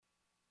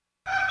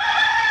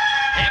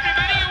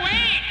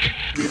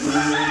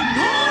Good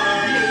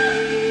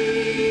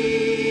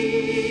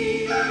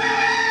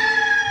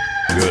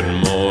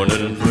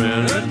morning,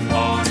 friend. Good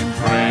morning,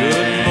 friend.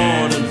 Good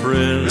morning,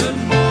 friend. Good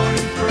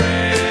morning,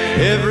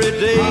 friend. Every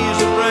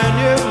day's a brand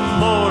new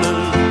morning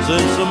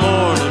since the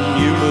morning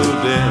you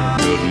moved in.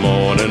 Good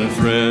morning,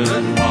 friend.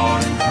 Good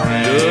morning,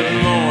 friend.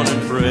 Good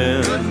morning,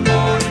 friend. Good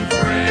morning,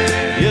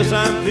 friend. Yes,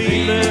 I'm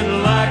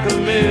feeling like a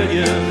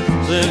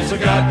million since I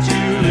got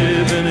you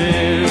living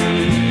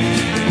in.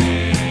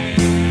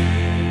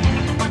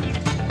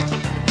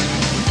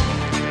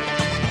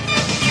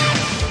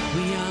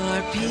 We all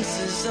are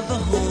pieces of a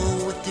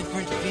whole with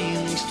different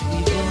feelings to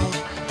evoke,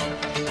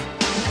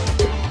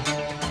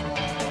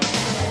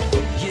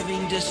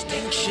 giving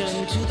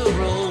distinction to the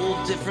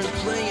role, different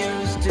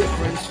players,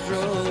 different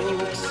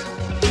strokes.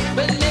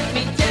 But let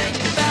me tell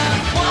you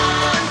about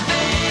one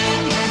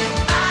thing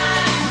I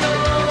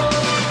know.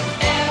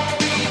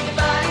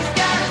 Everybody's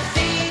got a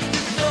seed to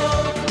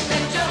sow.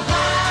 Let your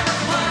heart of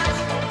hearts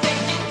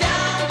take you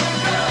down the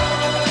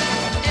road.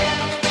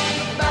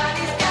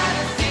 Everybody's got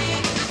a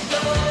seed to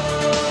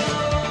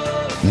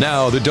sow.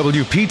 Now, the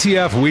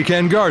WPTF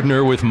Weekend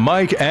Gardener with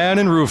Mike, Ann,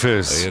 and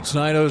Rufus. It's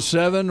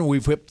 9:07.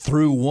 We've whipped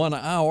through 1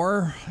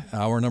 hour.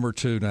 Hour number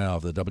 2 now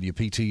of the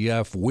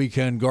WPTF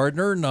Weekend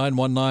Gardener,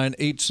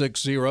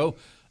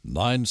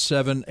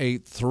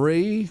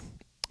 919-860-9783.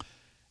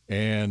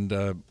 And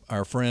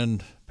our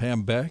friend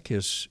Pam Beck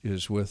is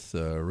with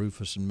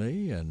Rufus and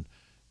me and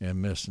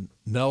Miss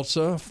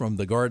Nelsa from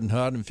the Garden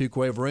Hut in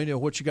Fuquay-Varina.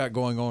 What you got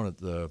going on at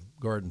the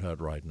Garden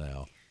Hut right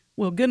now?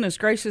 Well, goodness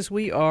gracious,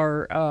 we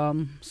are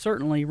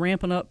certainly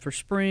ramping up for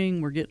spring.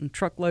 We're getting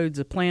truckloads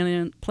of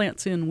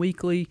plants in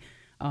weekly.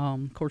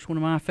 Of course, one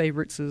of my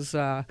favorites is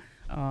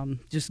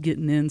just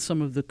getting in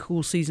some of the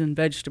cool season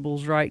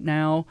vegetables right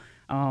now.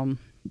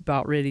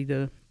 About ready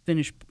to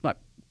finish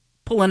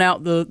pulling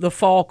out the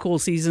fall cool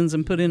seasons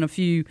and put in a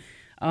few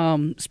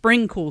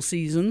spring cool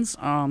seasons.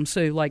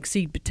 So like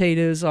seed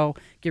potatoes, I'll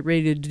get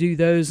ready to do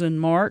those in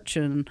March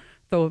and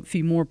throw a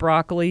few more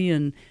broccoli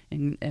and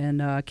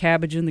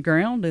cabbage in the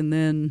ground, and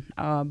then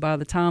by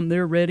the time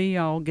they're ready,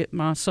 I'll get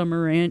my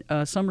summer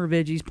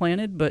veggies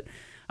planted. But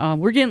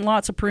we're getting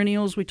lots of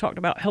perennials. We talked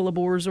about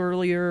hellebores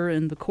earlier,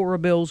 and the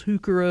corabelles,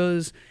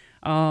 heucheras,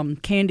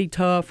 candy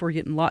tuft. We're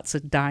getting lots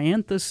of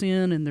dianthus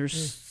in, and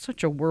there's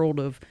such a world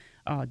of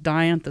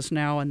dianthus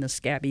now, and the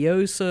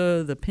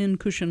scabiosa, the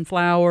pincushion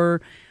flower.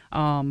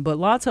 But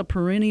lots of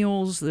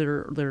perennials that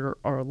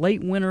are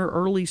late winter,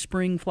 early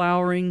spring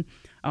flowering.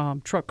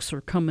 Trucks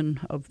are coming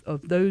of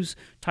those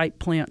type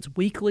plants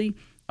weekly.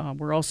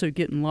 We're also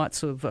getting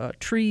lots of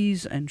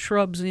trees and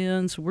shrubs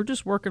in. So we're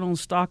just working on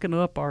stocking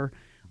up our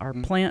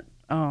plant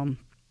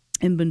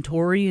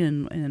inventory.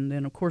 And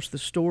then, of course, the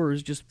store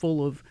is just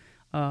full of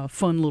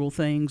fun little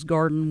things,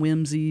 garden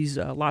whimsies,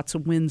 lots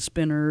of wind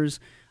spinners,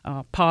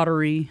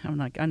 pottery. I'm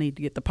like, I need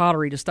to get the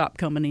pottery to stop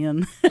coming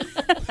in.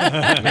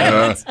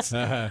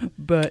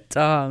 But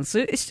so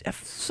it's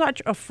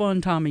such a fun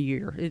time of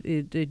year.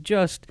 It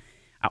just...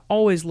 I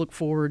always look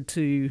forward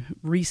to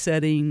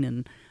resetting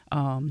and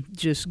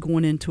just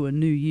going into a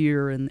new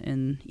year.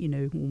 And you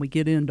know, when we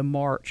get into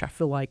March, I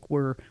feel like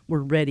we're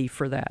ready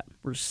for that.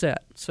 We're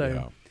set. So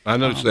yeah. I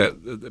noticed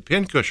that the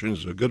pincushion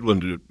is a good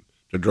one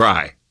to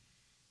dry.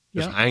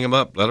 Just hang them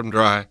up, let them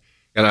dry.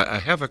 And I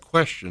have a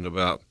question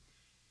about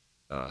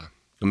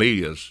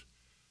camellias.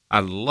 I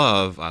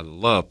love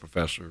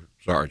Professor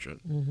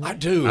Sargent. Mm-hmm. I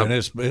do, and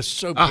it's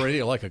so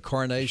pretty, like a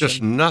carnation.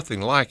 Just nothing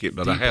like it.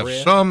 But I have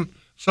red. some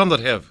that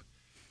have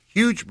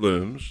huge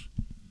blooms,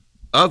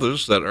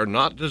 others that are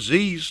not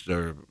diseased.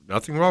 There's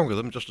nothing wrong with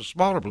them, just a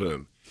smaller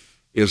bloom.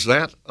 Is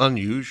that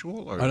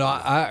unusual? Or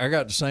I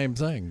got the same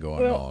thing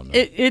going on.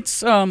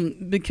 It's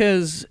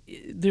because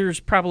there's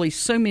probably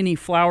so many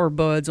flower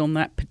buds on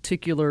that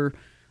particular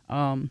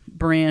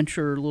branch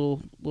or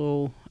little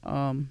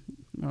I'll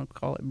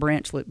call it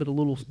branchlet, but a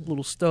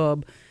little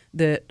stub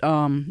that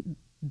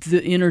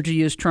the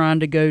energy is trying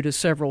to go to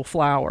several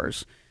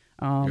flowers.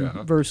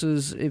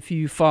 Versus if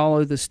you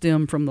follow the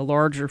stem from the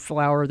larger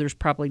flower, there's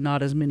probably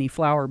not as many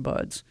flower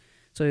buds.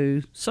 So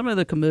some of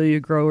the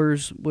camellia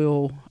growers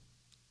will,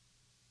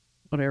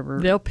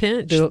 they'll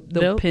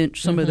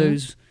pinch some of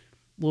those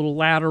little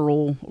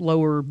lateral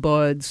lower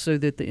buds so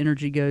that the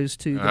energy goes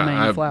to the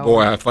main flower.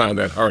 Boy, I find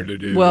that hard to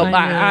do. Well,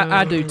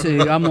 I do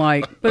too. I'm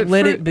like, but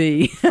let it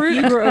be.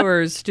 Fruit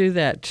growers do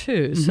that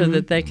too, so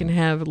that they can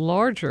have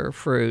larger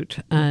fruit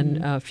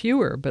and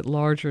fewer but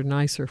larger,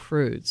 nicer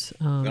fruits.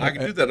 I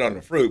can do that on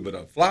a fruit, but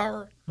a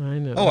flower? I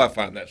know. Oh, I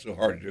find that so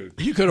hard to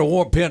do. You could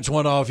have pinched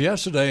one off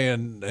yesterday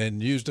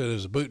and used it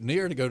as a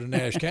boutonniere to go to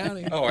Nash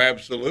County. Oh,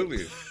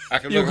 absolutely. I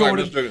can look like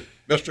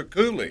Mr.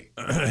 Cooley.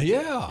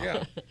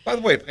 Yeah. By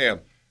the way,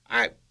 Pam,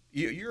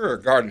 you're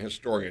a garden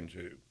historian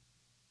too.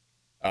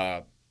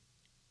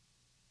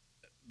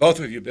 Both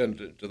of you have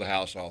been to the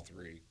house, all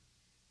three.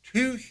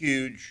 2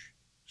 huge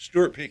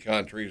Stuart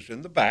pecan trees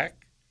in the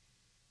back,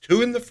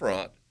 2 in the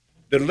front,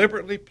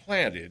 deliberately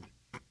planted.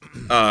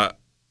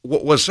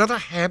 Was that a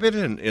habit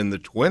in the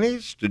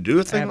 20s to do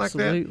a thing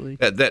Absolutely. like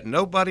that? That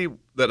nobody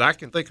that I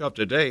can think of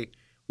today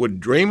would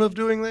dream of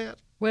doing that?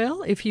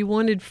 Well, if you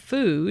wanted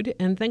food,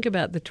 and think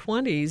about the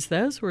 20s,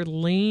 those were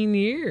lean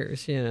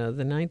years, the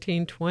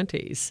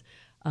 1920s,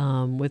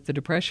 with the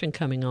Depression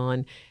coming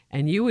on,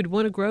 and you would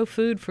want to grow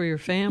food for your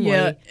family.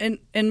 Yeah,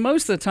 and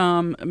most of the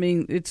time, I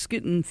mean, it's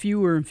getting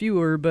fewer and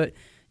fewer, but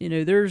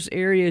there's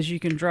areas you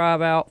can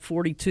drive out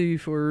 42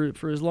 for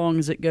as long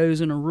as it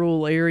goes in a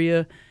rural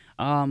area,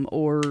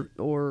 or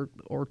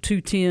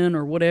 210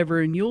 or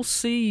whatever, and you'll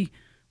see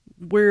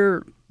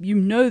where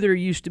there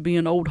used to be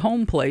an old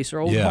home place or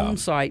old home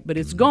site, but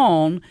it's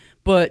gone.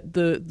 But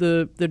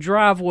the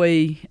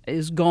driveway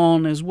is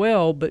gone as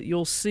well. But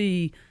you'll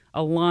see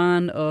a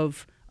line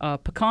of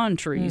pecan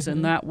trees,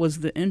 and that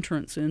was the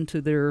entrance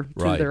into their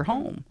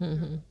home.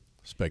 Mm-hmm.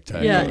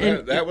 Spectacular. Yeah,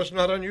 and that was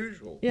not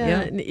unusual. Yeah,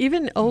 and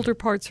even older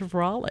parts of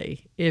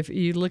Raleigh, if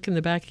you look in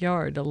the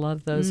backyard, a lot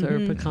of those are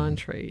pecan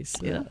trees.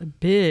 Yeah,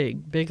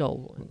 big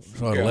old ones.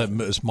 So I'll let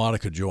Miss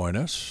Monica join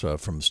us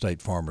from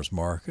State Farmers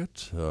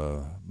Market.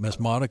 Miss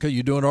Monica,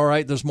 you doing all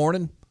right this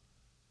morning?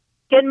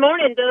 Good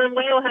morning. Doing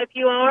well. Hope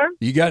you are.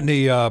 You got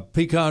any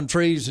pecan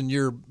trees in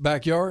your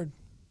backyard?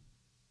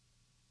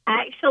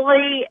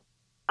 Actually,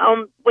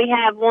 we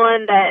have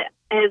one that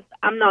is,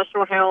 I'm not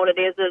sure how old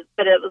it is,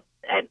 but it was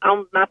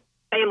on my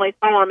family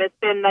farm. It's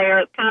been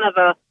there. It's kind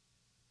of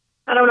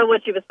I don't know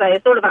what you would say,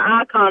 it's sort of an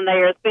icon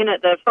there. It's been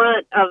at the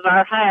front of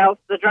our house,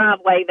 the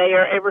driveway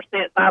there, ever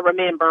since I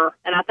remember.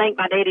 And I think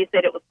my daddy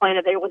said it was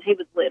planted there when he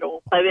was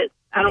little. So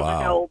I don't know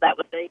how old that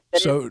would be,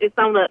 but so, it's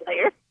on up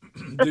there.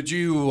 Did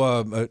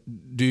you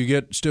do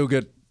you still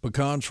get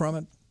pecans from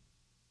it?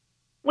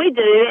 We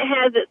do. It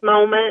has its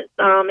moments.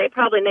 It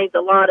probably needs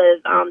a lot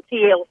of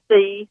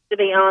TLC, to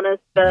be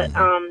honest, but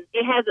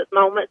it has its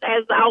moments,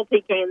 as all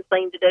pecans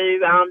seem to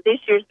do. This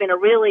year's been a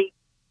really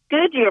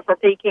good year for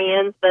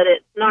pecans, but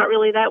it's not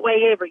really that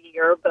way every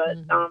year. But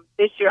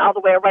this year, all the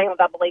way around,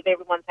 I believe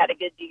everyone's had a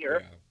good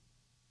year.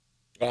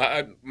 Yeah.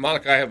 Well,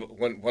 Monica,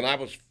 when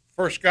I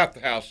first got the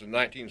house in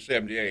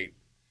 1978,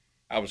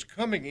 I was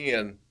coming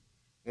in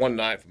one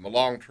night from a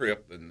long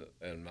trip,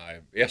 and my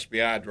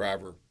SBI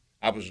driver,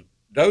 I was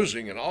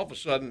dozing, and all of a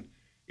sudden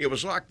it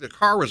was like the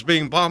car was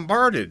being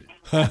bombarded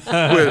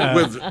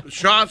with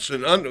shots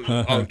and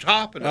on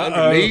top and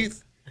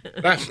underneath.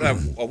 I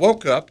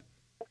woke up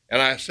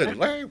and I said,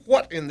 Larry,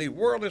 what in the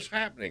world is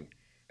happening?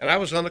 And I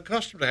was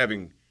unaccustomed to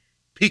having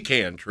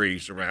pecan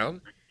trees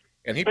around,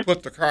 and he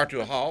put the car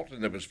to a halt,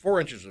 and there was 4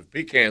 inches of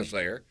pecans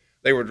there.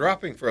 They were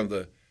dropping from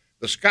the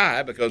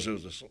sky because it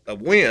was a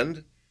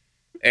wind,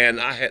 and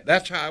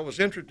that's how I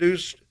was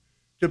introduced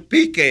to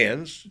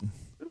pecans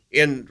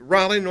in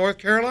Raleigh, North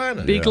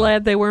Carolina. Be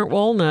glad they weren't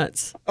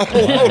walnuts.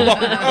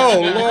 Oh,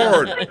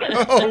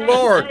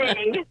 Lord.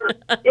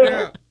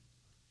 Yeah.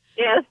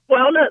 Yes,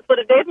 walnuts would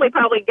have definitely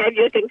probably gave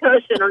you a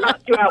concussion or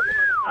knocked you out.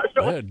 I'm not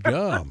sure. Good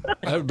gum.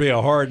 That would be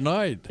a hard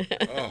night.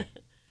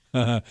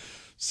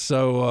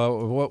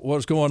 So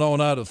what's going on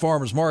out at the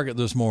farmers market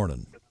this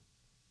morning?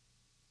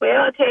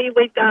 Well, I tell you,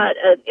 we've got,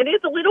 it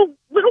is a little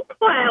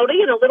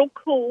cloudy and a little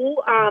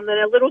cool and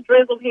a little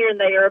drizzle here and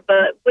there,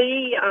 but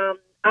we,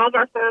 all of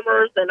our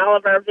farmers and all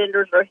of our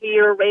vendors are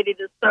here ready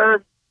to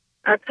serve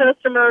our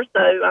customers.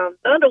 So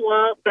bundle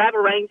up, grab a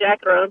rain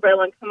jacket or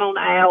umbrella and come on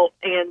out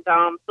and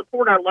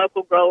support our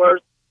local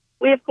growers.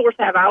 We, of course,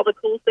 have all the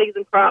cool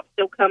season crops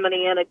still coming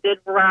in, a good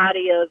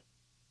variety of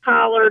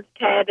collards,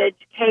 cabbage,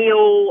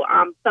 kale,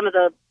 some of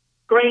the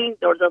greens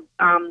or the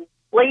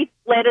leaf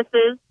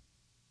lettuces,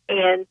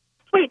 and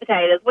sweet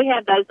potatoes. We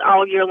have those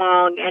all year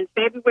long, and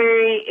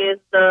February is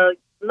the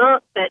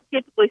month that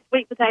typically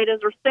sweet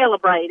potatoes are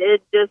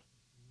celebrated, just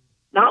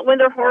not when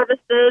they're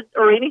harvested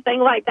or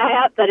anything like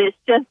that, but it's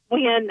just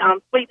when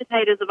sweet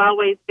potatoes have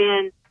always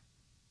been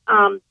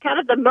kind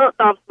of the month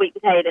of sweet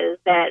potatoes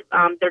that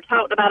they're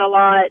talked about a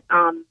lot.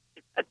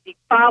 If you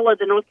follow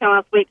the North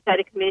Carolina Sweet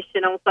Potato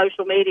Commission on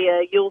social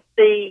media, you'll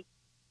see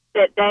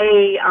that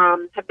they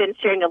have been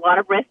sharing a lot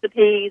of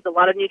recipes, a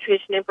lot of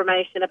nutrition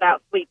information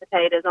about sweet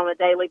potatoes on a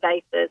daily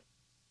basis.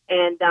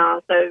 And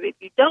so if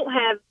you don't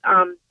have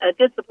a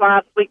good supply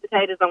of sweet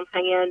potatoes on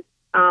hand,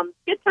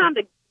 good time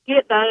to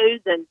get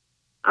those. And,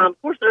 of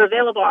course, they're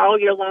available all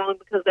year long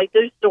because they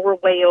do store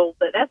well.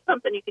 But that's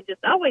something you can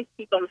just always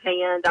keep on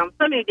hand. So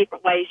many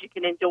different ways you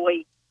can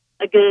enjoy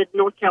a good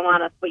North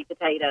Carolina sweet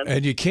potato.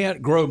 And you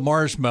can't grow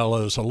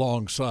marshmallows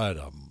alongside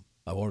them.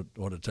 I want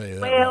to tell you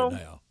that right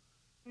now.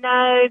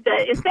 No,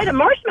 instead of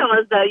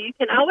marshmallows, though, you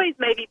can always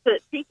maybe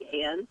put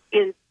pecans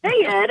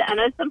instead. I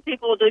know some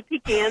people do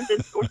pecans,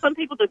 or some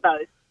people do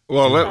both.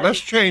 Well,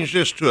 let's change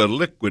this to a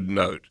liquid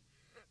note.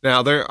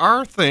 Now, there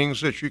are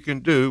things that you can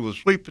do with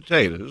sweet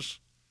potatoes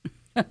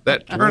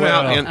that turn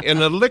out in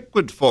a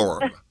liquid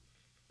form.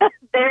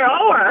 There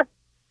are.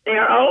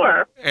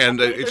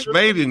 And it's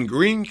made in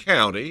Greene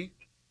County,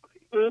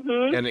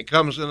 mm-hmm. and it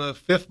comes in a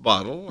fifth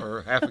bottle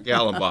or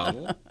half-a-gallon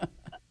bottle.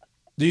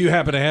 Do you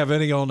happen to have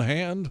any on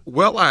hand?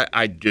 Well,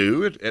 I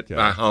do at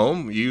my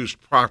home,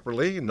 used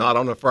properly, not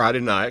on a Friday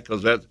night,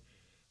 because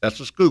that's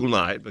a school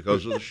night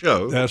because of the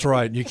show. That's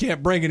right. You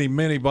can't bring any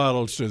mini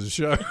bottles to the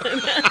show.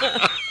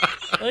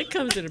 Well, it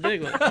comes in a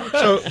big one.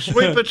 So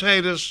sweet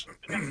potatoes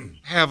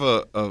have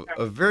a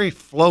very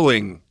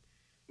flowing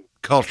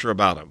culture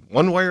about them,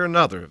 one way or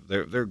another.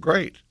 They're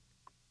great.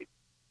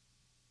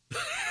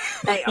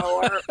 They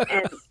are,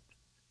 and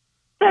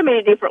so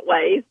many different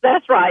ways.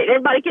 That's right.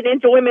 Everybody can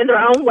enjoy them in their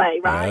own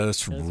way, right?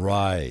 That's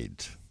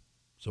right.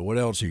 So what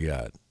else you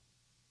got?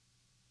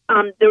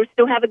 They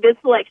still have a good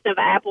selection of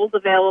apples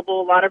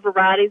available, a lot of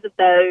varieties of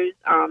those.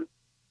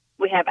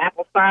 We have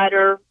apple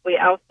cider. We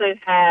also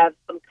have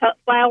some cut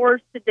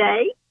flowers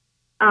today,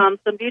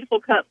 some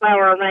beautiful cut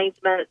flower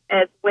arrangements,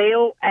 as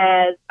well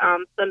as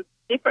some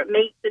different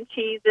meats and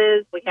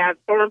cheeses. We have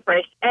farm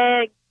fresh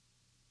eggs.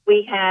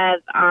 We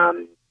have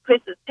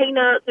Chris's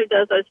Peanuts, who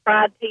does those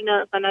fried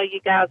peanuts I know you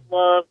guys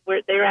love.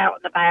 They're out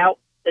and about.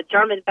 The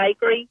German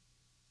Bakery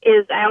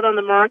is out on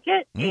the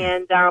market,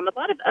 and a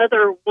lot of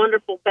other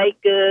wonderful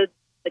baked goods.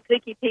 The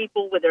Cookie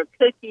People with their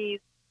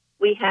cookies.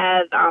 We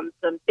have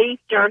some beef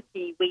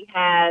jerky. We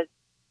have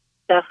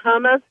the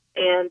hummus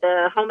and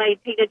the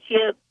homemade pita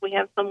chips. We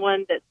have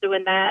someone that's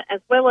doing that,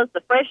 as well as the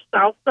fresh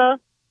salsa.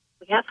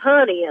 We have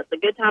honey. It's a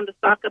good time to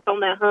stock up on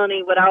that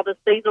honey with all the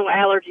seasonal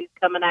allergies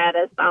coming at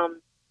us.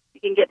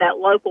 You can get that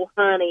local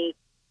honey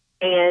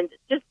and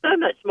just so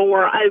much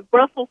more.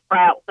 Brussels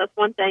sprouts, that's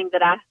one thing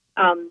that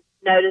I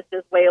noticed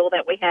as well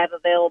that we have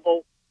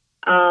available.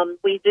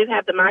 We do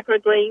have the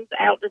microgreens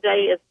out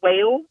today as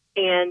well.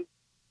 And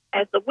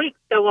as the weeks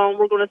go on,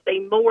 we're going to see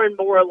more and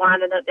more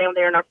lining up down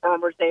there in our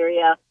farmers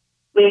area.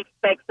 We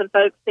expect some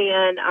folks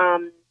in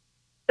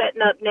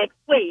setting up next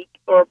week,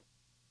 or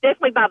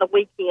definitely by the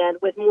weekend,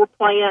 with more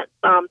plants,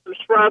 some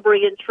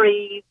shrubbery and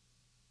trees,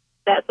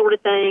 that sort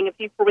of thing. A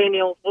few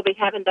perennials, we'll be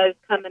having those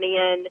coming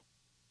in.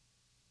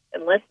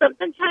 Unless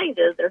something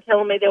changes, they're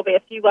telling me there'll be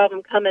a few of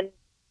them coming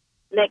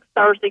next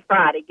Thursday,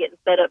 Friday, getting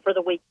set up for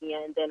the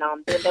weekend. And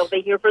then they'll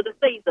be here for the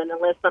season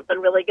unless something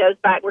really goes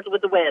backwards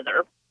with the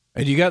weather.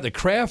 And you got the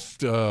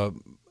craft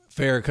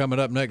fair coming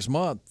up next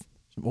month.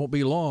 It won't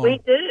be long. We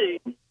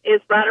do.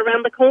 It's right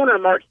around the corner,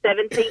 March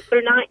 17th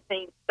through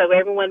 19th. So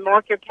everyone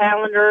mark your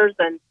calendars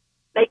and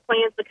make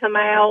plans to come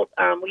out.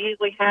 We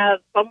usually have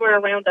somewhere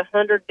around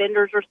 100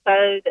 vendors or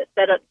so that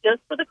set up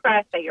just for the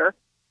craft fair.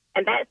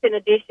 And that's in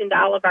addition to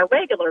all of our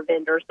regular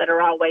vendors that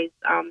are always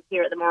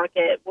here at the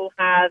market. We'll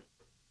have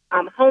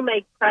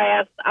homemade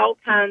crafts, all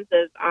kinds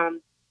of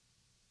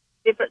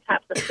different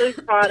types of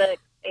food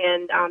products,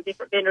 and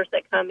different vendors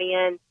that come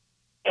in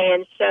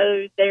and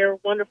show their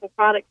wonderful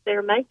products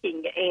they're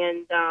making.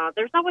 And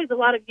there's always a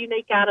lot of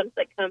unique items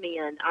that come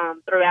in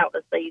throughout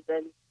the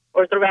season,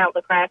 or throughout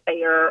the craft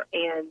fair,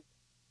 and,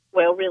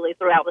 well, really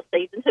throughout the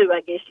season too,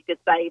 I guess you could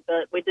say.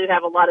 But we do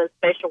have a lot of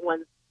special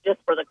ones just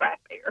for the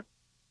craft fair.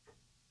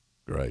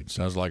 Great.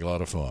 Sounds like a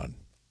lot of fun.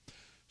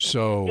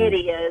 So it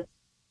is.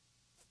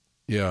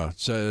 Yeah,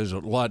 so there's a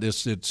lot.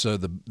 It's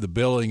the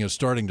building is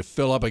starting to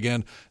fill up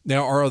again.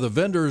 Now, are the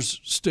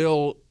vendors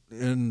still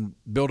in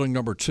building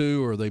number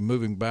 2? Or are they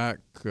moving back?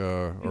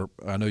 Or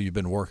I know you've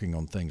been working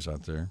on things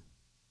out there.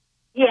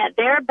 Yeah,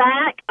 they're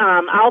back.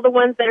 All the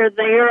ones that are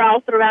there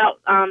all throughout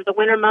the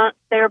winter months,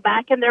 they're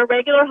back in their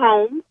regular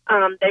homes.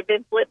 They've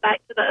been flipped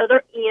back to the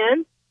other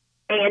end.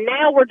 And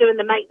now we're doing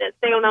the maintenance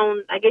down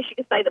on, I guess you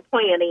could say, the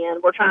plant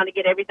end. We're trying to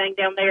get everything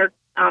down there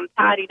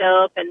tidied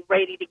up and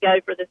ready to go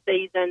for the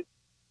season.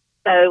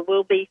 So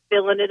we'll be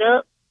filling it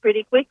up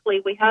pretty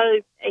quickly, we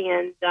hope.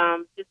 And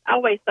just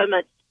always so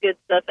much good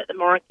stuff at the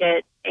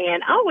market.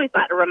 And I always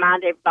like to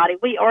remind everybody,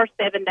 we are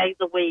 7 days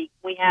a week.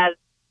 We have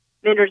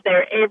vendors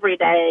there every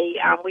day.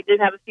 We do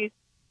have a few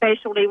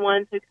specialty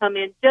ones who come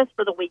in just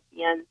for the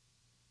weekend.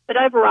 But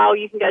overall,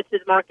 you can go to the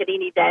market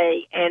any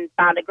day and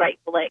find a great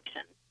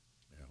selection.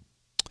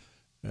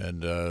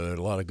 And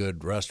a lot of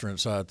good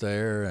restaurants out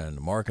there and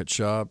market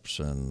shops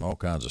and all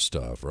kinds of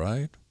stuff,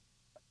 right?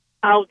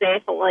 Oh,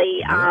 definitely.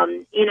 Yeah.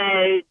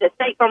 The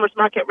State Farmers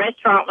Market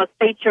restaurant was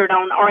featured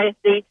on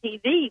RSD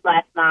TV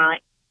last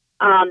night.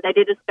 They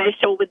did a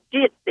special with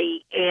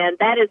Jitsi, and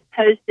that is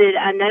posted,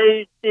 I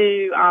know,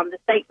 to the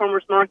State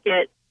Farmers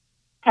Market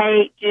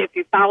page. If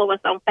you follow us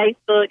on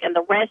Facebook, and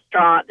the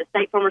restaurant, the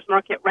State Farmers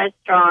Market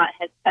restaurant,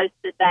 has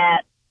posted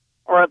that,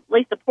 or at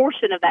least a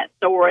portion of that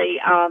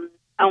story on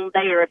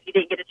there. If you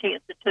didn't get a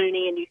chance to tune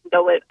in, you can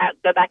go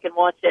back and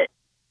watch it.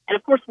 And,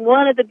 of course,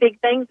 one of the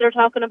big things they're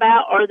talking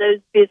about are those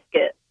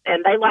biscuits,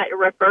 and they like to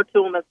refer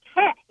to them as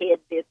cat head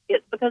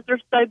biscuits because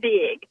they're so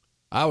big.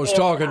 I was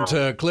talking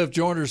to Cliff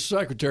Joyner's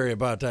secretary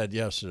about that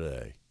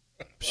yesterday.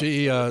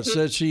 She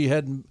said she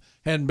hadn't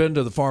been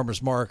to the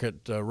farmers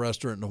market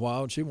restaurant in a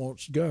while, and she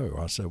wants to go.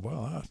 I said,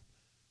 well,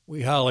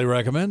 we highly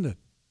recommend it.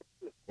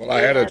 Well,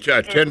 I had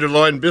a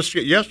tenderloin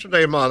biscuit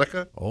yesterday,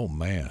 Monica. Oh,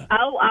 man.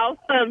 Oh,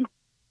 awesome.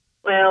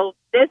 Well,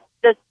 the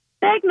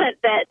segment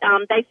that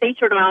they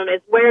featured on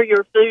is Where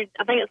Your Food,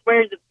 I think it's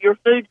Where Your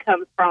Food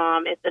Comes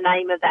From. It's the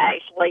name of the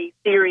actually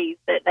series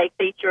that they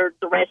featured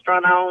the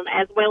restaurant on,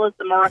 as well as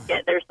the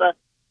market. There's a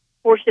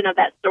portion of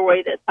that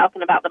story that's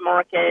talking about the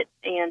market,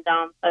 and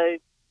so.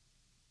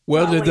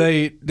 Well,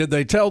 did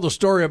they tell the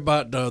story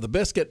about the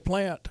biscuit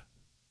plant?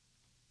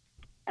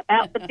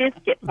 about the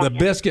biscuit The plant.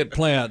 biscuit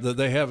plant that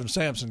they have in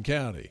Sampson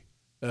County.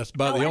 That's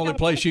about the I only don't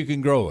place you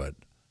can grow it.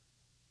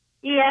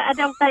 Yeah, I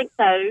don't think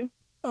so.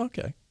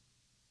 Okay.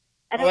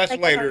 I don't Well, that's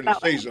think I know later in the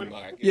about that season,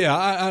 one. Mike. Yeah,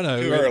 I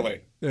know. Too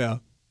early. Yeah.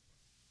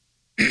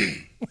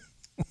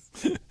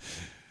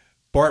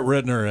 Bart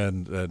Ridner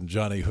and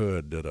Johnny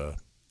Hood did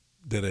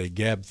a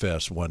gab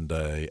fest one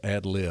day,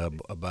 ad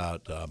lib,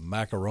 about a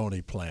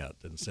macaroni plant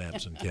in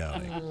Sampson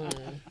County.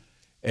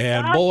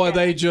 And boy,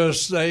 they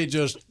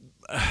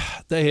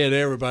had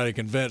everybody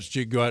convinced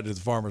you could go out to the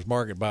farmer's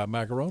market and buy a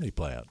macaroni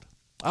plant.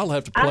 I'll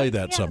have to play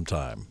that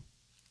sometime.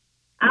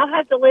 I'll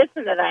have to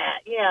listen to that.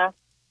 Yeah.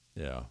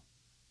 Yeah.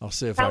 I'll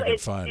see if I can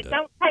it, find it it.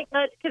 don't take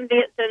much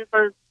convincing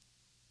for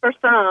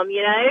some,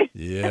 you know.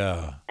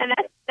 Yeah. And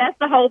that's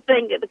the whole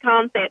thing. The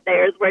concept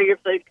there is where your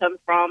food comes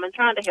from, and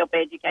trying to help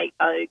educate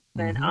folks,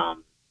 and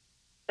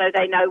so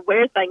they know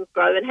where things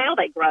grow and how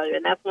they grow.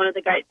 And that's one of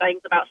the great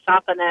things about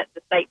shopping at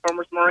the state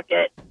farmers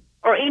market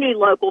or any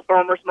local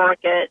farmers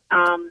market,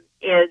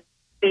 is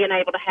being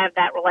able to have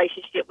that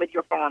relationship with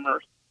your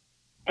farmers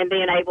and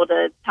being able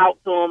to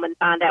talk to them and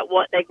find out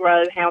what they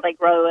grow, how they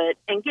grow it,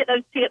 and get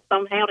those tips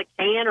on how to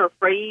can or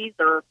freeze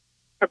or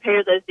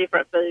prepare those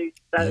different foods.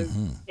 So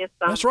it's,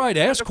 That's right.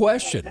 Ask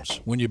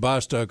questions when you buy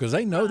stuff because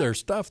they know their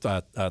stuff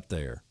out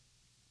there.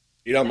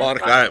 You know,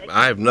 Monica,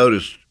 I have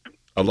noticed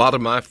a lot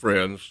of my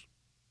friends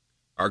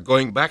are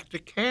going back to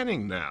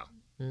canning now.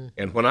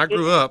 And when I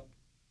grew up,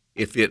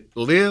 if it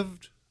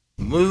lived,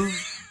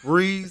 moved,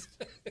 breathed,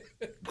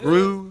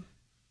 grew,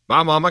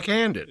 my mama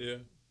canned it. Yeah.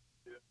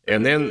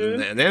 And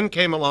then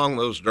came along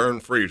those darn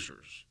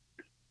freezers,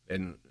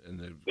 and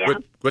they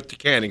quit the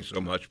canning so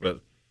much.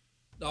 But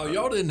no,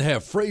 y'all didn't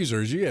have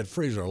freezers. You had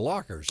freezer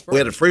lockers first. We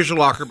had a freezer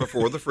locker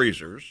before the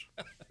freezers.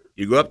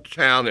 You go up to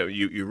town,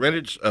 you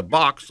rented a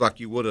box like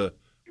you would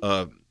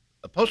a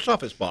post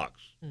office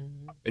box,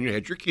 and you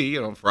had your key.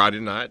 And on Friday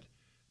night,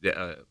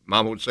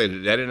 Mama would say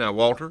to Daddy and I,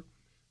 Walter,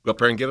 go up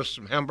there and get us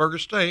some hamburger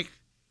steak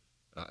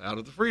out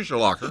of the freezer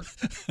locker.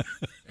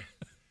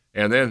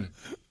 And then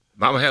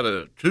Mama had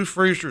two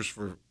freezers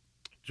when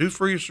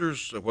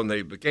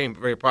they became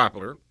very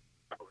popular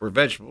for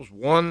vegetables,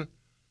 one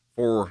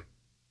for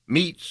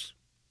meats.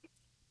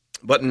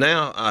 But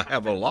now I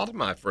have a lot of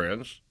my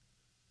friends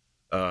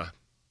who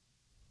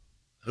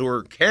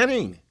are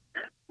canning.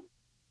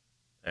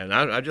 And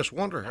I just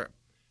wonder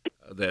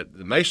that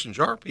the mason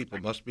jar people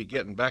must be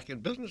getting back in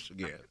business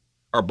again.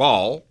 Or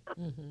ball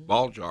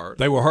jars.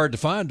 They were hard to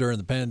find during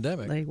the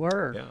pandemic. They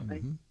were. Yeah.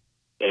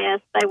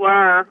 Yes, they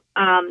were.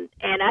 And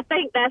I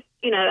think that's,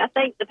 I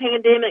think the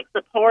pandemic's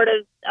a part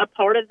of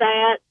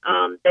that.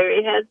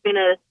 There has been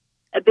a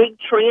big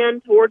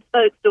trend towards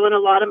folks doing a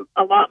lot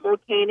more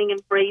canning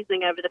and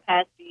freezing over the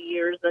past few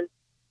years. And,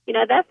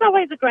 that's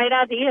always a great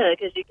idea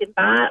because you can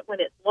buy it when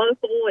it's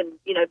local and,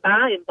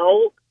 buy in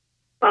bulk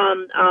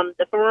from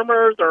the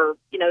farmers, or,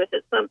 if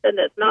it's something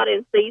that's not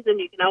in season,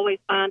 you can always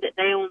find it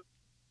down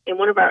in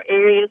one of our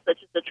areas,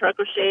 such as the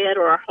trucker shed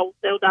or our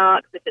wholesale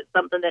docks. If it's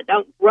something that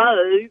don't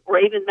grow, or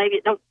even maybe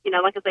it don't,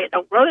 like I say, it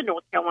don't grow in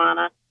North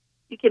Carolina,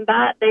 you can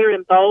buy it there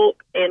in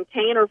bulk and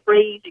can or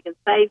freeze. You can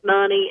save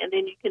money, and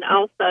then you can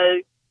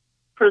also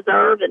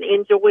preserve and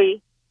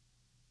enjoy,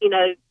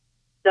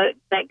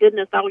 that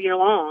goodness all year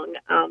long.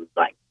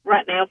 Like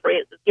right now, for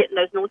instance, getting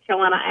those North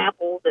Carolina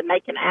apples and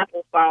making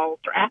applesauce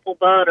or apple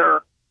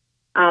butter,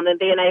 and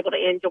being able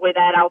to enjoy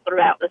that all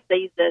throughout the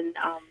season.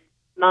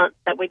 Months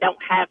that we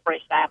don't have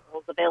fresh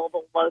apples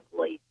available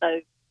locally. So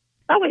it's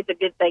always a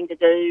good thing to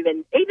do.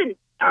 And even,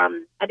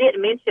 I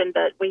didn't mention,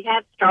 but we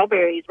have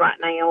strawberries right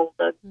now,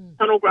 the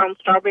tunnel-grown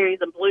strawberries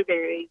and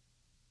blueberries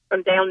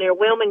from down near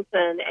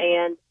Wilmington.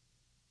 And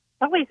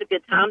it's always a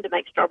good time to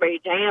make strawberry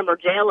jam or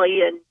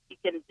jelly, and you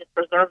can just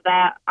preserve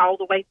that all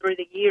the way through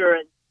the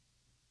year.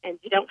 And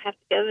you don't have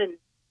to go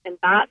and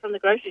buy it from the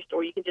grocery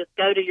store. You can just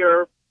go to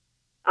your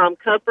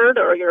cupboard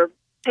or your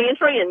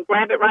pantry and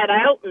grab it right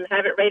out and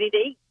have it ready to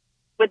eat.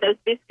 With those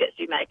biscuits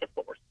you make, of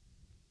course.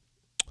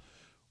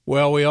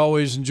 Well, we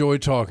always enjoy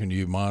talking to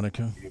you,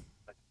 Monica.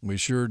 We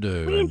sure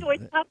do. We enjoy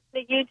talking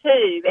to you,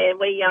 too, and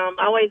we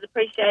always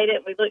appreciate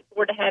it. We look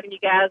forward to having you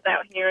guys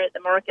out here at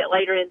the market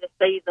later in the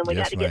season. We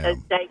got to get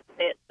those dates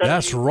set. So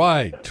that's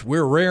right.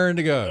 We're raring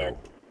to go.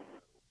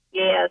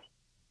 Yes.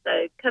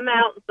 So come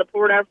out and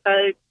support our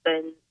folks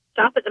and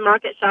shop at the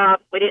market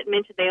shops. We didn't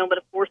mention them, but,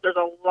 of course, there's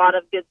a lot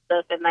of good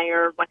stuff in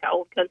there, like an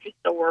old country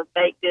store,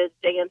 baked goods,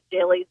 jams,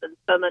 jellies, and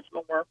so much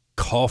more.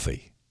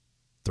 Coffee.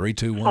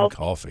 321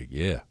 coffee,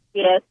 yeah.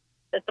 Yes,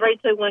 the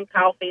 321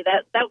 coffee.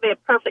 That would be a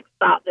perfect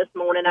stop this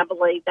morning, I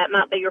believe. That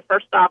might be your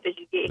first stop as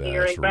you get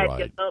here and grab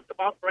your stuff to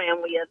walk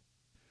around with.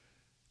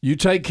 You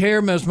take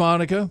care, Ms.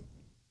 Monica.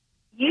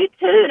 You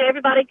too, and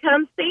everybody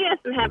come see us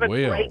and have a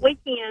great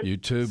weekend. You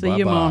too. See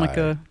you,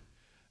 Monica.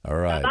 All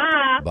right.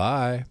 Bye.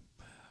 Bye.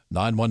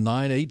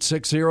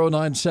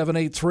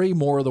 919-860-9783.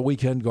 More of the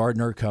Weekend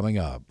Gardener coming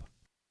up.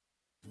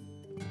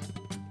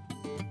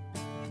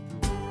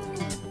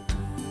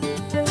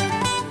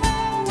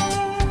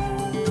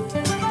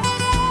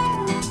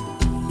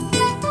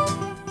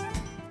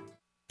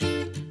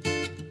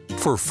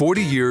 For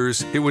 40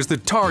 years, it was the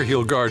Tar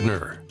Heel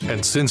Gardener.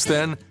 And since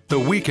then, the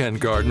Weekend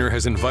Gardener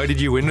has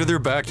invited you into their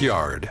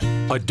backyard.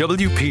 A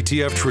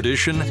WPTF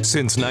tradition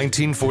since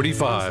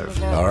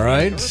 1945. All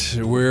right,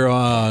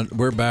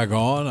 we're back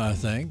on, I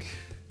think.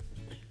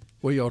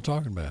 What are y'all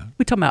talking about?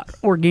 We're talking about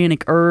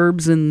organic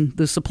herbs and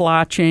the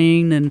supply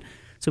chain. And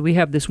so we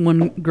have this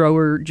one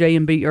grower,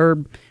 J&B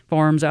Herb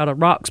Farms out of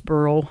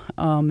Roxborough.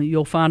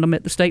 You'll find them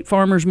at the State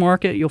Farmers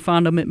Market. You'll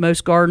find them at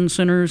most garden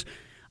centers.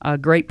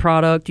 Great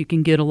product. You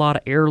can get a lot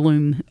of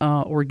heirloom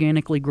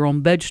organically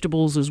grown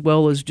vegetables as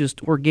well as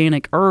just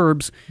organic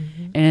herbs.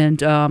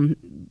 And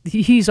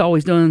he's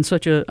always done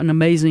such an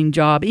amazing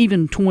job,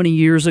 even 20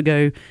 years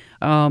ago,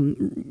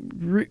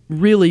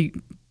 really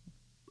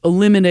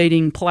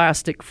eliminating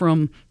plastic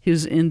from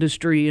his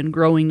industry and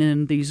growing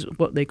in these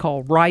what they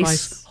call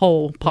rice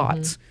hull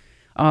pots,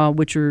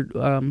 which are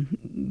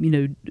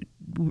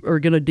are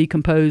going to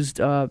decompose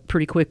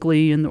pretty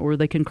quickly, or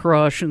they can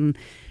crush.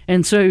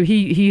 And so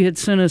he had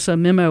sent us a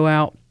memo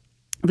out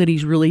that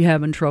he's really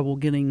having trouble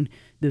getting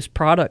this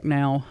product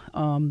now,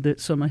 that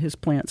some of his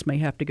plants may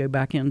have to go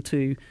back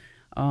into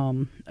a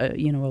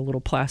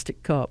little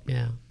plastic cup.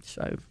 Yeah.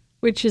 So.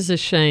 Which is a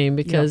shame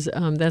because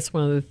that's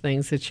one of the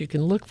things that you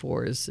can look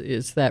for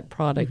is that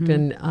product,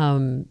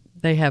 and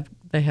they have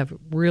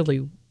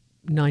really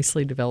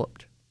nicely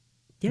developed.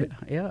 Yeah.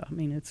 I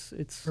mean, it's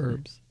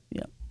herbs.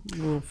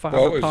 Well,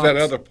 is that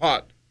other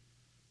pot?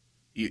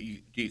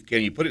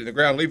 Can you put it in the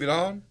ground, and leave it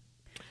on?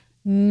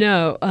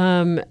 No,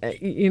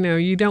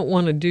 you don't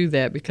want to do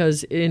that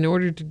because in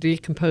order to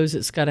decompose,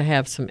 it's got to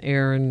have some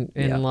air and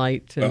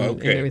light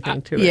and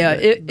everything to it. Yeah,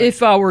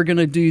 if I were going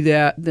to do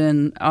that,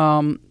 then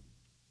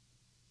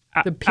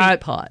the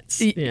peat pots.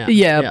 But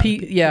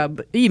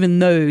even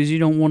those you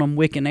don't want them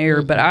wicking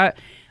air. But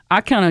I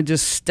kind of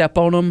just step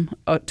on them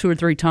 2 or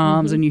 3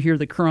 times, and you hear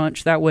the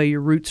crunch. That way, your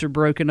roots are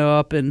broken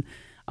up, and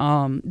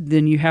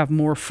then you have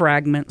more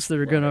fragments that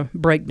are going to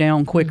break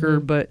down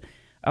quicker. But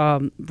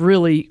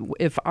really,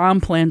 if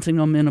I'm planting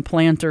them in a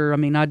planter, I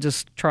mean, I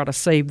just try to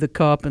save the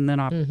cup, and then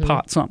I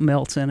pot something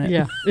else in it.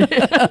 Yeah,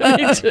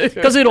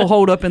 because it'll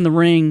hold up in the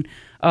ring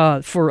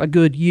for a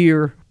good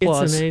year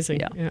plus. It's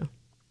amazing. Yeah.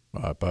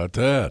 How about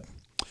that?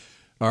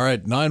 All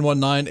right,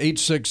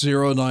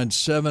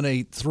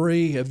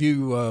 919-860-9783. Have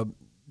you?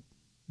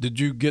 Did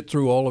you get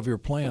through all of your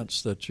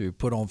plants that you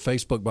put on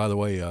Facebook? By the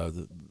way,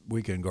 the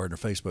Weekend Gardener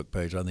Facebook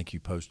page, I think you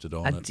posted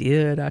on it. I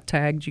did. I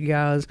tagged you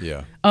guys.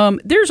 Yeah.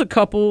 There's a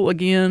couple,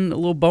 again, a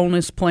little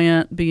bonus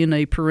plant being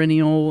a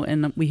perennial,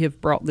 and we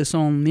have brought this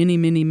on many,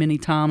 many, many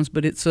times,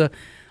 but it's a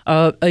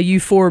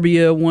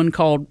euphorbia, one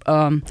called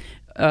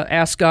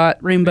Ascot,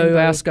 Rainbow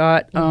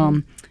Ascot.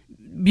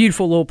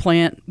 Beautiful little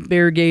plant,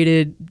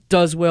 variegated,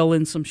 does well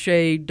in some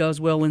shade, does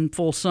well in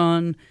full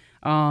sun.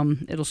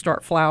 It'll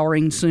start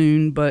flowering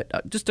soon, but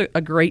just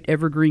a great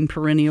evergreen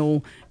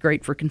perennial,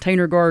 great for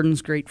container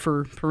gardens, great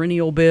for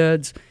perennial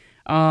beds.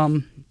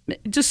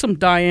 Just some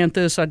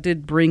dianthus. I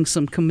did bring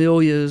some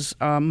camellias.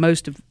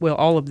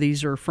 All of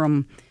these are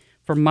from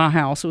my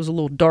house. It was a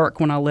little dark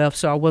when I left,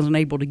 so I wasn't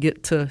able to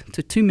get to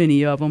too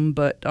many of them.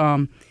 But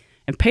and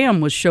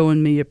Pam was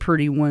showing me a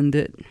pretty one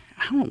that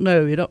I don't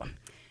know.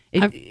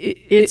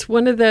 It's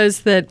one of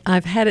those that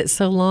I've had it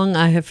so long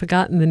I have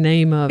forgotten the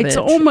name of it. It's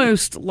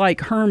almost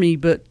like Hermie,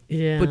 but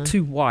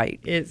too white.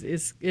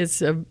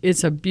 It's a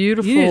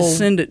beautiful. You need to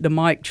send it to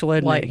Mike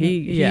Chlednick.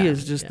 He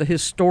is just the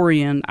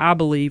historian, I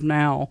believe,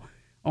 now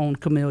on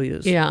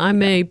camellias. Yeah, I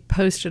may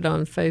post it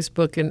on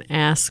Facebook and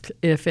ask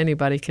if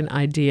anybody can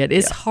ID it.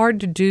 It's hard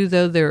to do,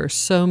 though. There are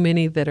so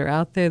many that are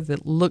out there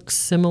that look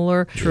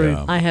similar.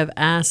 True. I have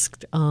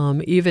asked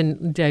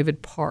even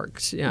David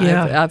Parks.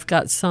 I've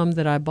got some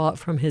that I bought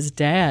from his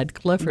dad,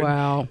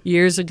 Clifford,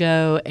 years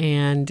ago,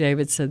 and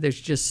David said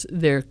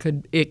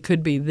it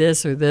could be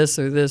this or this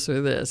or this or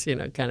this,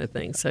 kind of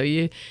thing. So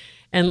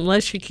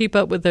unless you keep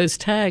up with those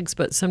tags,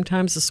 but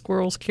sometimes the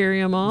squirrels carry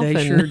them off.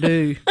 They sure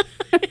do.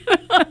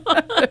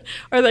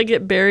 Or they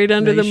get buried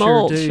under the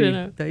mulch.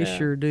 They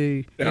sure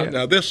do.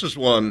 Now this is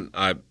one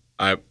I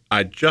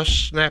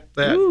just snapped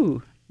that.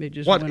 Ooh, it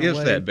just what went is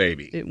away. that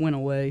baby? It went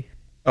away.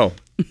 Oh,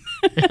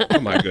 oh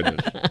my goodness.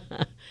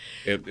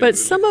 But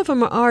some of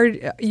them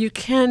you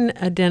can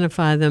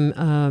identify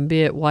them,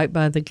 be it White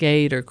by the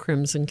Gate or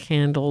Crimson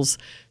Candles.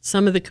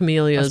 Some of the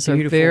camellias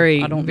are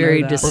very,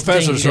 very distinctive.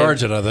 Professor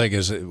Sargent, I think,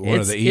 is one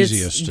of the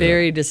easiest. It's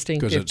very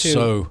distinctive, because it's too.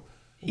 so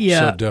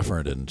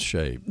different in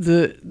shape.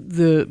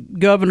 The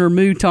Governor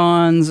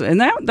Moutons,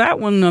 and that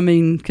one, I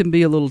mean, can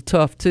be a little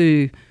tough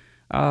too.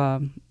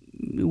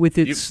 With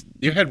its,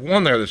 you had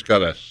one there that's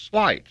got a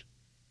slight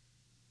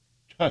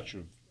touch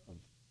of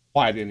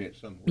white in it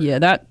somewhere.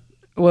 Yeah,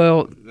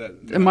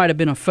 it might have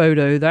been a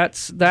photo.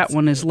 That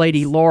one is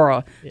Lady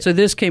Laura. Yeah. So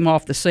this came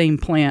off the same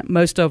plant.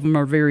 Most of them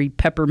are very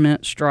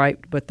peppermint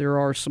striped, but there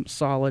are some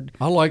solid.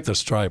 I like the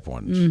stripe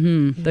ones.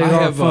 Mm-hmm. They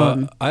are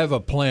fun. I have a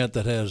plant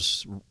that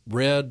has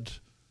red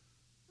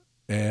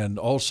and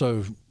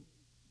also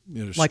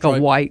like a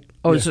white.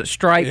 Oh, is it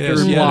striped or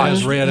black? It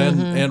has red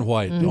and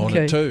white on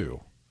it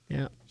too.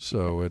 Yeah.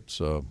 So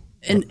it's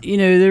And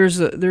there's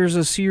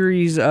a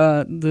series,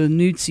 the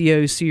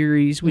Nunzio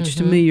series, which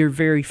to me are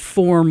very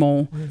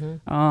formal.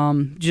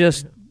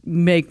 Just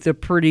make the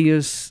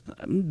prettiest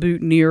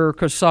boutonniere or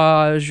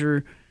corsage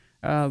or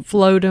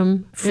float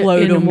them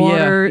in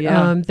water.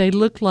 Yeah. They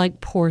look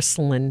like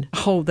porcelain.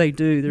 Oh, they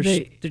do.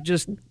 They're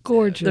just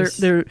gorgeous.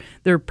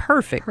 They're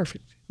perfect.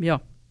 Perfect. Yeah.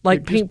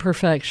 Like Pink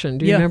Perfection.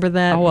 Do you remember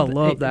that? Oh, I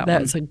love that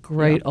That's one. a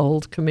great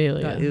old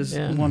camellia. That is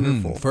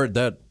wonderful. I've heard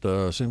that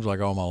seems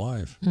like all my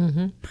life.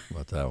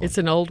 About that one. It's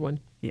an old one.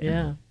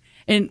 Yeah.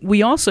 And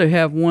we also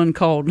have one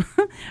called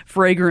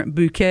Fragrant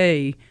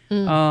Bouquet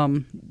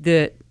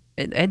that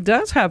it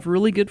does have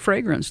really good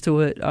fragrance to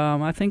it.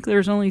 I think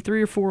there's only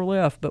 3 or 4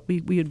 left, but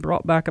we had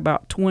brought back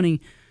about 20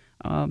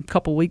 a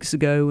couple weeks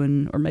ago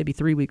or maybe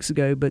 3 weeks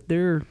ago, but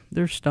they're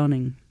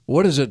stunning.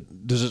 What is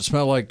it? Does it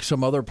smell like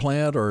some other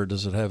plant, or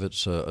does it have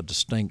its a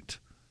distinct?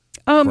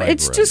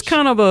 It's just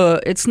kind of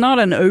it's not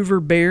an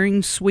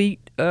overbearing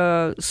sweet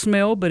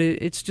smell, but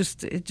it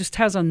just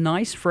has a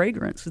nice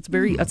fragrance.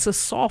 It's a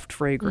soft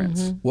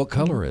fragrance. What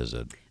color is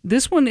it?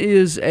 This one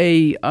is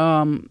a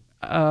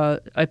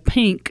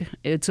pink.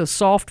 It's a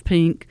soft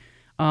pink,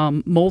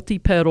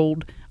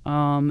 multi-petaled,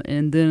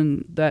 and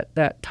then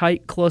that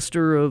tight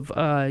cluster of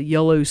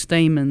yellow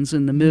stamens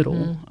in the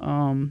middle.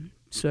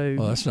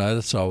 Well,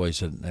 that's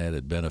always an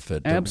added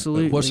benefit.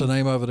 Absolutely. What's the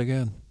name of it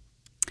again?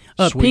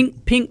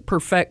 Pink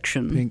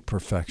Perfection. Pink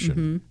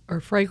Perfection.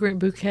 Or Fragrant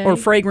Bouquet. Or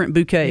Fragrant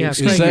Bouquet. Yeah,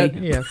 excuse that-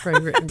 me. yeah,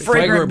 Fragrant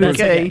Fragrant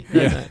Bouquet.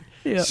 Yeah.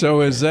 Yeah.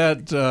 So is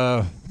that?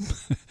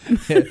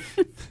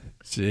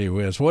 Gee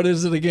whiz, what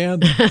is it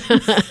again?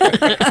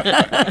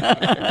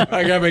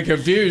 I got me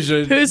confused.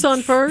 Who's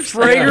on first?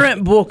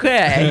 Fragrant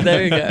Bouquet.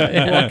 There you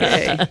go.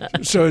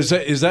 Bouquet. So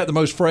is that the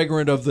most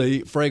fragrant of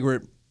the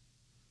fragrant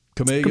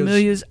camellias?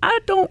 Camellias, I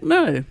don't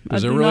know.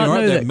 Because there really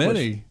aren't that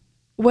many.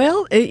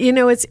 Well,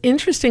 it's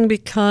interesting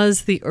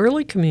because the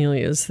early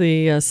camellias,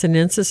 the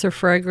sinensis are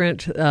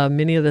fragrant.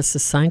 Many of the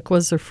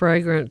sasanquas are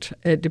fragrant.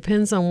 It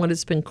depends on what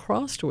it's been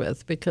crossed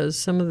with because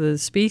some of the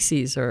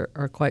species are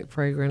quite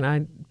fragrant.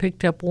 I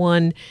picked up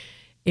one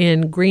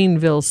in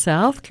Greenville,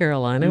 South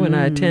Carolina, when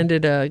I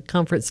attended a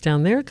conference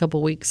down there a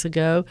couple weeks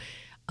ago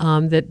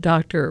that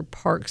Dr.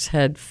 Parks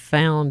had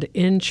found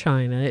in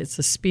China. It's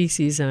a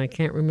species, and I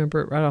can't remember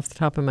it right off the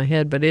top of my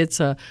head, but it's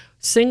a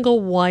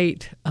single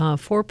white,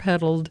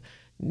 4-petaled,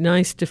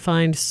 nice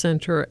defined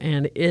center,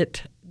 and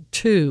it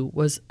too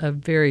was a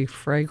very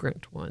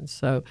fragrant one.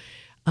 So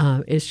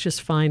it's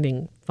just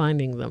finding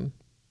them.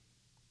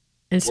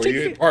 And Were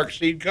you at Park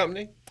Seed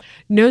Company?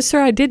 No,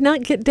 sir. I did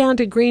not get down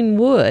to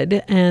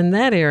Greenwood and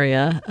that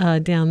area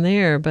down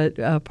there, but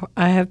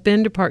I have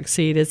been to Park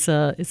Seed. It's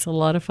a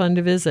lot of fun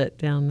to visit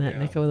down that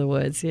neck of the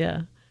woods.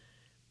 Yeah.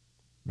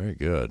 Very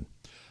good.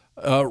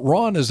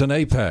 Ron is in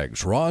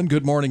Apex. Ron,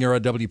 good morning. You're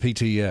at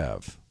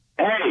WPTF.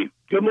 Hey,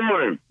 good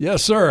morning.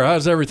 Yes, sir.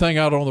 How's everything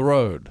out on the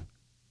road?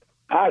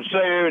 I'd say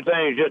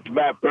everything's just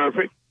about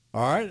perfect.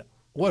 All right.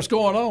 What's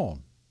going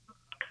on?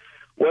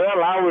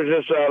 Well, I was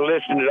just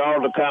listening to all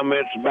the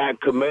comments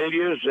about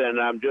camellias, and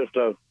I'm just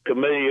a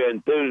camellia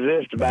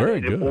enthusiast. About Very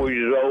 84 good.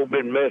 years old,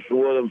 been messing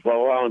with them for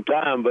a long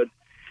time. But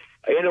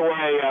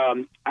anyway,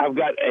 I've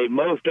got a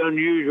most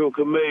unusual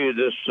camellia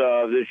this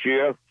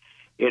year.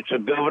 It's a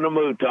Governor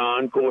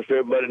Mouton. Of course,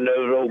 everybody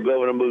knows old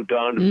Governor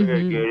Mouton is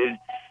variegated.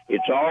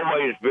 It's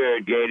always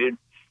variegated.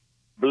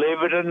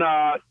 Believe it or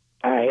not,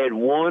 I had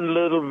one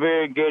little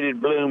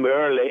variegated bloom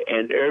early,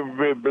 and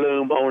every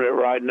bloom on it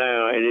right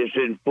now, and it's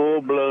in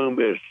full bloom,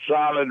 is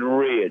solid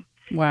red.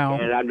 Wow.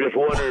 And I'm just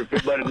wondering if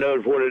anybody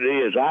knows what it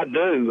is. I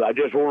do. I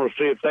just want to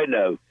see if they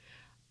know.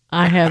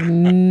 I have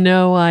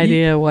no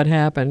idea what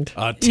happened.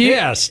 A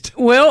test.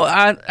 Well,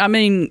 I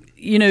mean,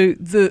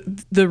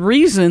 the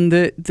reason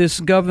that this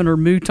Governor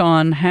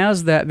Mouton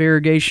has that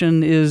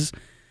variegation is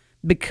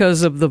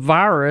because of the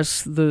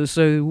virus.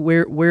 So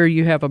where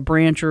you have a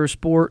branch or a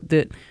sport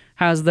that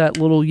has that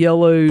little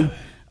yellow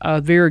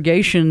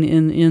variegation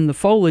in the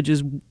foliage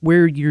is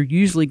where you're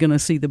usually going to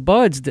see the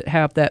buds that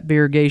have that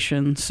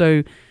variegation.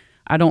 So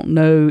I don't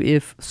know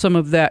if some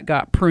of that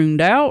got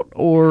pruned out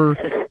or...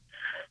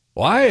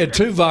 Well, I had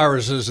 2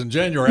 viruses in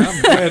January.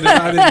 I'm glad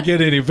that I didn't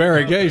get any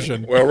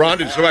variegation. Well, Ron,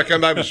 did somebody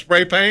come back with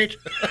spray paint?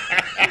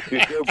 If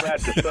you go back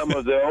to some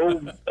of the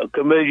old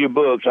camellia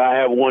books, I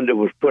have one that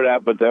was put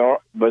out by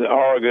the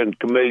Oregon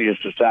Camellia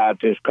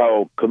Society. It's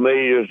called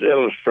Camellias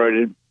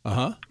Illustrated.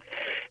 Uh-huh.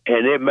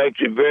 And it makes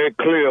it very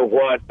clear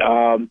what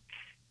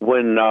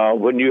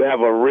when you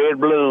have a red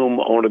bloom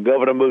on a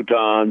Governor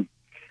Mouton,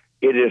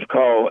 it is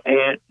called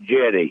Aunt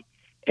Jetty.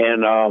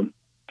 And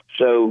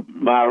so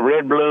my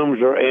red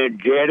blooms are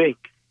Aunt Jetty.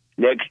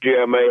 Next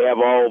year I may have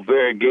all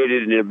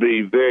variegated, and it'll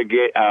be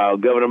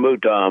Governor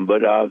Mouton.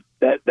 But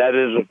that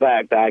is a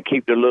fact. I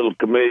keep the little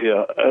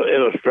camellia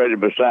illustrated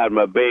beside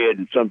my bed,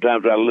 and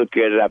sometimes I look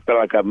at it. I feel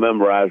like I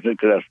memorized it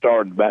because I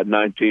started about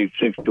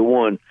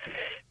 1961.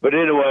 But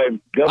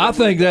anyway, I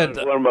think that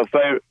one of my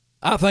favorite.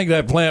 I think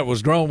that plant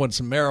was grown with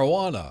some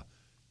marijuana.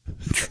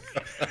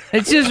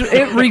 It's just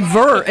it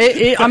revert.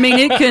 I mean,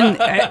 it can.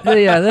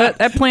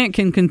 That plant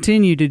can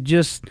continue to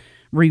just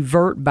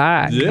revert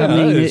back. Yeah, I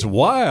mean, it's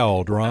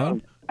wild,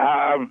 Ron.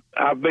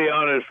 I'll be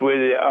honest with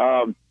you.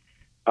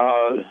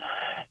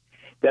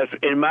 That's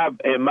in my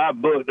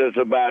book. There's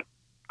about,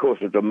 of course,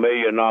 it's $1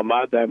 million on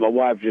my thing. My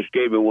wife just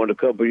gave me one a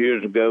couple of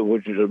years ago,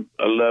 which is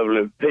a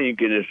lovely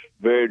pink, and it's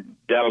very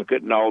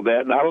delicate and all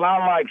that. And I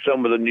like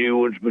some of the new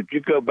ones, but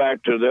you go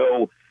back to the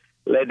old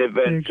Lady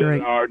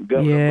Vincent Art,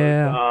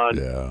 Governor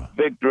Mouton,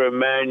 Victor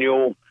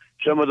Emmanuel.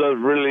 Some of those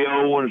really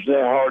old ones,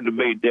 they're hard to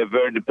beat. They're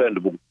very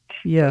dependable.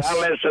 Yes. I'll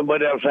let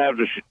somebody else have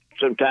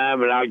some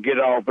time, and I'll get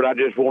off. But I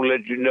just want to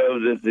let you know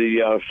that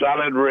the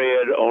solid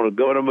red on a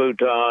Governor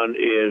Mouton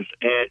is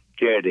Aunt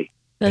Jetty.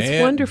 That's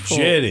Aunt wonderful.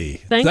 Jetty.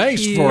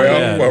 Thanks for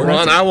that. Well,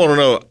 Ron, I want to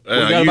know.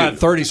 We got about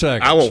 30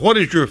 seconds. What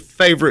is your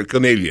favorite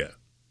camellia?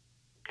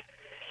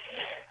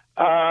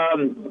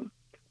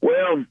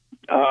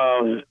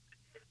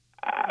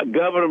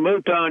 Governor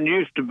Mouton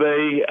used to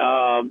be,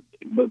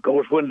 of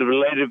course, when the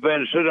Lady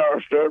Vincent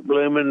Art started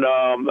blooming,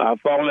 I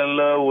fall in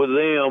love with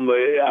them.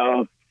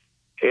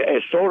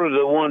 It's sort of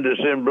the one that's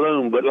in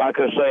bloom, but like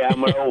I say,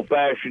 I'm an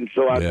old-fashioned,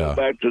 so I go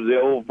back to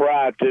the old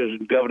varieties,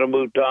 Governor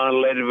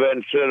Mouton, Lady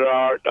Vincent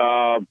Art.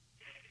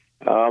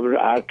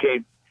 I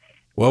can't.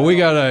 Well,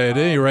 at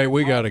any rate,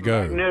 we got to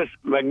go.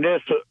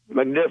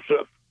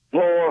 Magnificent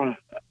Flora.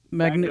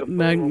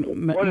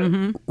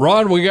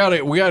 Ron, we got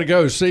to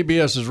go.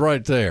 CBS is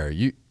right there.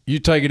 You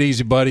take it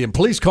easy, buddy, and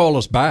please call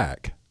us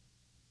back.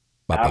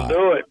 Bye-bye. I'll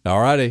do it.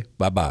 All righty.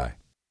 Bye-bye.